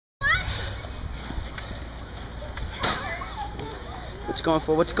What's he going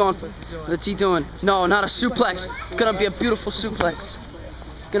for? What's he going for? What's he doing? No, not a suplex. It's gonna be a beautiful suplex.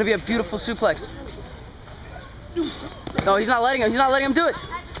 It's gonna be a beautiful suplex. No, he's not letting him. He's not letting him do it.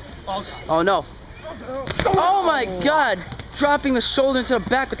 Oh no. Oh my God. Dropping the shoulder into the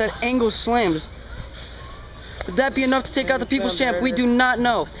back with that angle slam. Would that be enough to take out the People's Champ? We do not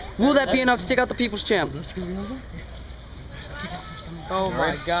know. Will that be enough to take out the People's Champ? Oh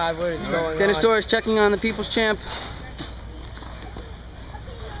my God, what is going on? Dennis Torres checking on the People's Champ.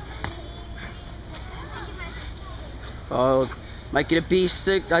 Oh, might get a beast.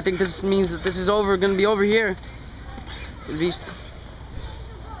 I think this means that this is over. Going to be over here. The beast.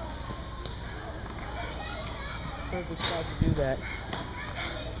 Perfect spot to do that.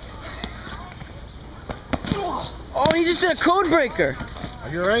 Oh, he just did a code breaker. Are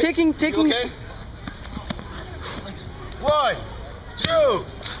you alright? Taking. You okay? 1, 2.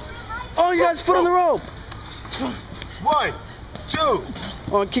 Oh, he got his foot on the rope. 1, 2.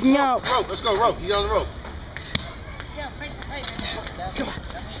 Oh, kicking out. Rope. Let's go. Rope. You on the rope.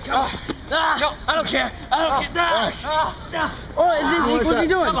 No, I don't care. I don't care. Oh, what's he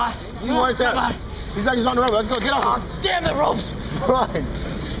doing? Come on. You want that? He's like he's on the rope. Let's go. Get up. Damn the ropes. Run.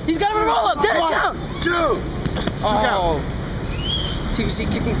 He's got him in a roll up. Dennis, 1, count. 2. Oh.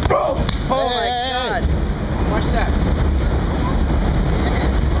 TBC kicking. Oh my God. Watch that.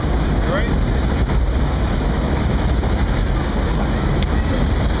 You ready?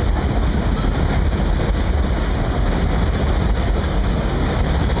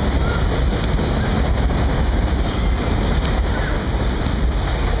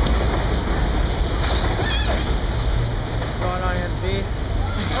 What's going on here, the beast?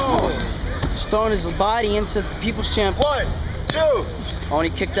 Oh. Just throwing his body into the People's Champ. 1, 2. Oh, and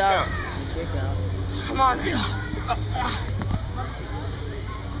he kicked out. Come on.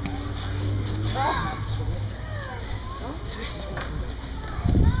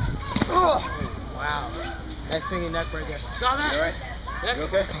 Wow. Nice swinging neck right there. Saw that? You alright? Neck You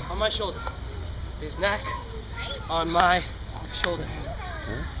okay? on my shoulder. His neck on my shoulder.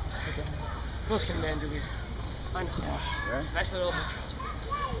 What else can a man do here? I know. Yeah. Nice little elbow.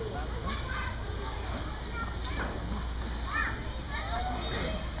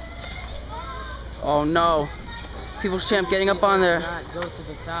 Oh no. People's Champ getting up on there. Not go to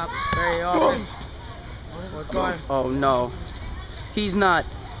the top very often. What's going on? Oh no. He's not.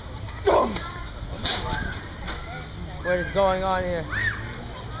 What is going on here?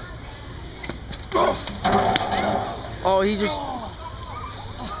 Oh, he just.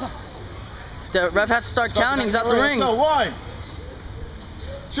 The ref has to start counting. He's out the ring. Let's go. 1,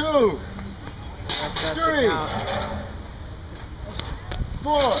 2, That's 3,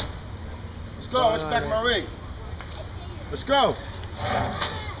 4. Let's go. Let's back in my ring. Let's go.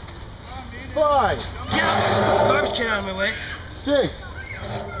 5. Get out! Garbage can out of my way. 6.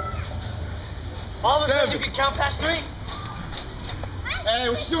 All of a sudden 7. you can count past 3. Hey,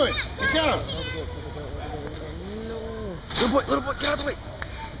 what you doing? Get down. Little boy, get out of the way.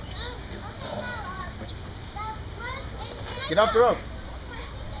 Get off the rope.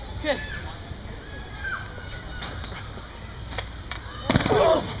 Good.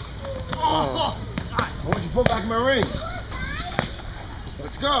 I want you to put back in my ring.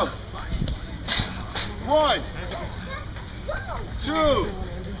 Let's go. 1, 2,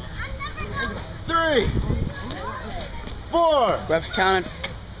 3, 4. Ref's counted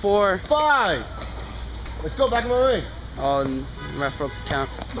 4. 5. Let's go back in my ring. Oh, and ref broke the count.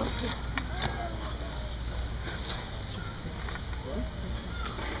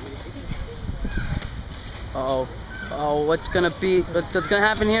 Uh-oh. Oh, what's gonna what's gonna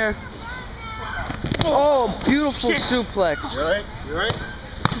happen here? Oh, beautiful suplex. You alright? You alright? I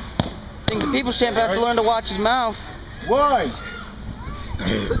think the People's Champ has to learn to watch his mouth. 1,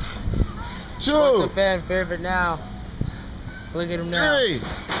 2. What's a fan favorite now? Look at him now. 3.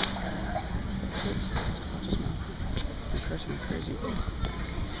 Crazy.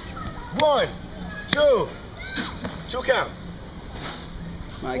 1, 2. 2 count.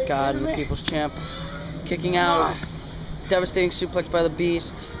 My God, and the People's Champ kicking out. Devastating suplex by the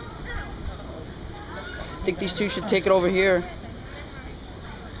Beast. I think these two should take it over here.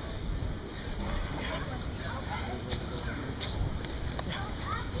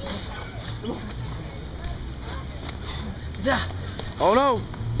 Oh no!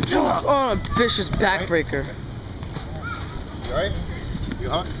 Oh, a vicious backbreaker. You alright? You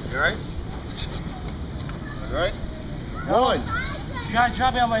hot? You alright? You alright? 1, Try to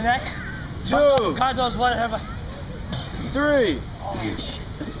drop me on my neck. 2, God knows whatever. 3,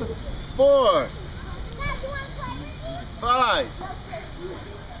 4, 5,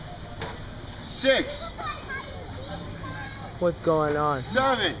 6, What's going on?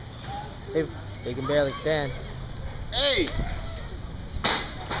 7. They can barely stand. 8.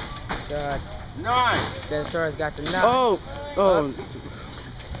 God. 9. Dinosaurus got the knock. Oh.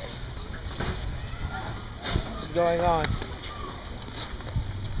 What's going on?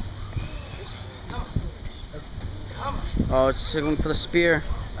 Oh, it's signaling for the spear.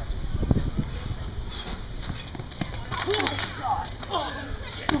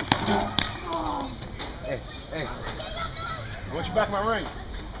 Hey. I want you back in my ring.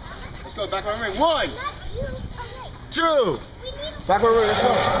 Let's go, back in my ring. 1, 2. Back in my ring, let's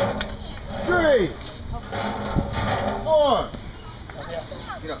go. 3, 4.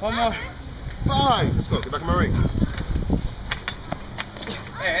 Get up. 1 more. 5. Let's go, get back in my ring.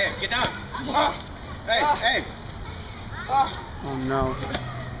 Hey, get down. Hey. Oh no.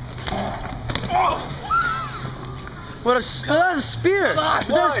 What a spear! Is that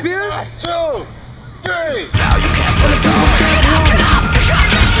a spear? 2, 3. Now you can't put it down.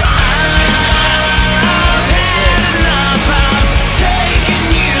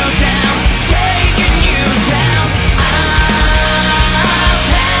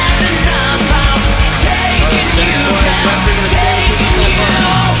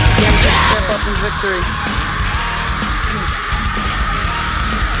 Victory.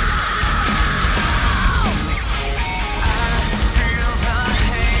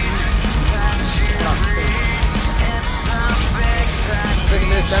 Look at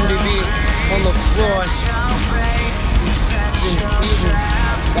this MDB on the floor.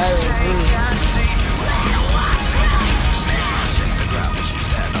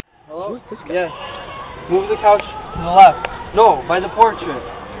 Hello? Yes. Move the couch to the left. No, by the portrait.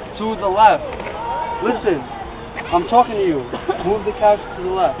 To the left. Listen, I'm talking to you. Move the couch to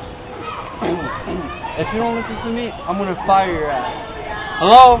the left. If you don't listen to me, I'm gonna fire your ass.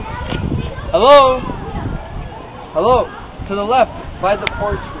 Hello? Hello? Hello? To the left, by the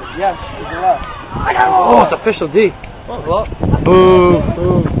portrait. Yes, to the left. Oh, it's official D. Oh, hello? Boom.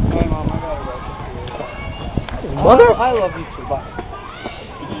 Boom. Hey, Mom, I gotta go. Mother? I love you too, bye.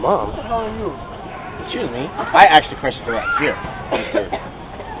 Mom? What the hell are you? Excuse me. I actually questioned her right here.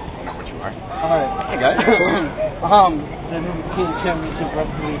 Alright. Hey guys. The new King Championship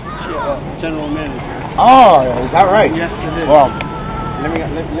Wrestling General Manager. Oh, is that right? Yes, it is. Well,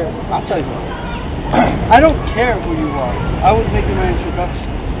 I'll tell you something. I don't care who you are. I was making my introduction.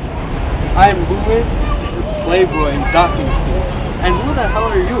 I am Louis, Playboy, and Document. And who the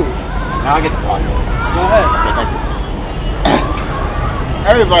hell are you? Now I get to talk. Go ahead. Okay, thank you.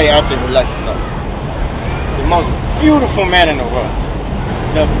 Everybody out there would like to know the most beautiful man in the world.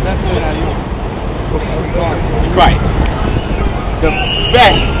 That's not you. Right. The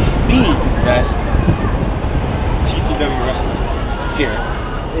best, TCW wrestler here.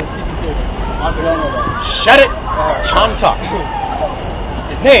 Shut it! Tom talk.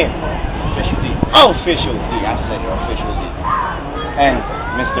 His name, Official D. Official D. I said it, Official D. And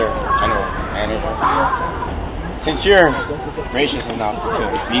Mr. General Manager, since you're gracious enough to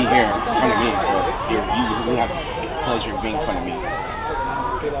be here in front of me, you have the pleasure of being in front of me.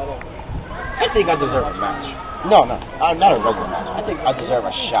 I think I deserve a match. No, not a regular match. I think I deserve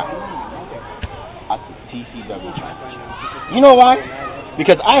a shot at the TCW championship. You know why?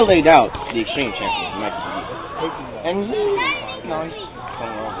 Because I laid out the Exchange champion the night before. And he's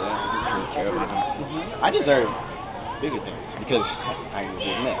somewhere over there. I didn't really care about him. I deserve bigger things because I am a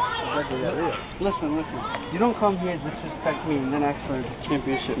good man. Listen. You don't come here to disrespect me and then ask for a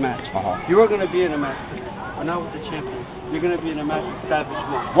championship match. Uh-huh. You are going to be in a match today, but not with the champions. You're going to be in a match with Savage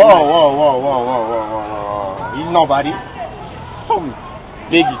One. Whoa. He's nobody. Some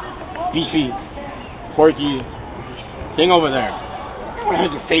big, beefy, quirky thing over there. I don't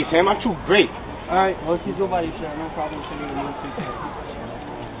have to face him. I'm too great. Alright, well, if you go by yourself, no problem.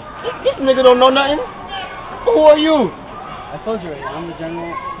 This nigga don't know nothing. Who are you? I told you already, I'm the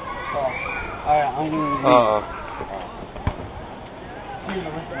general. Alright, I'm going to leave.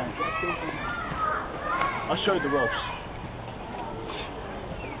 I'll show you the ropes.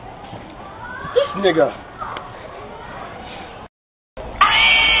 This nigga.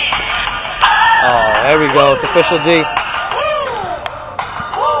 Oh, there we go. It's Official D.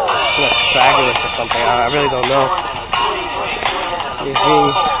 Fabulous or something. I really don't know. His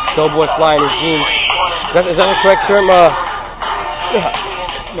jeans. Doughboy flying his jeans. Is that the correct term? No,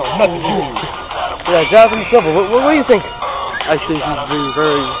 nothing. Yeah, Jasmine Silver. What do you think? I think he's being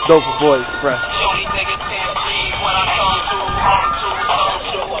very dope boy express.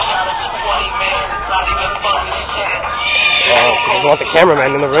 I want the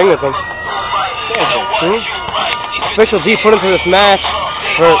cameraman in the ring with him. Official D put him through this match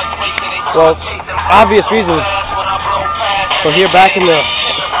for, well, obvious reasons. So here back in the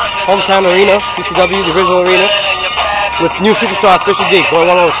hometown arena, TCW, the original arena, with new superstar Official D, going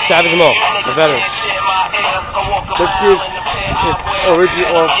on with Savage Mo, the veteran. Let's see if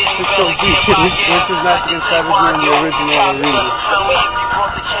original Official D. This is match against Savage Mo in the original arena.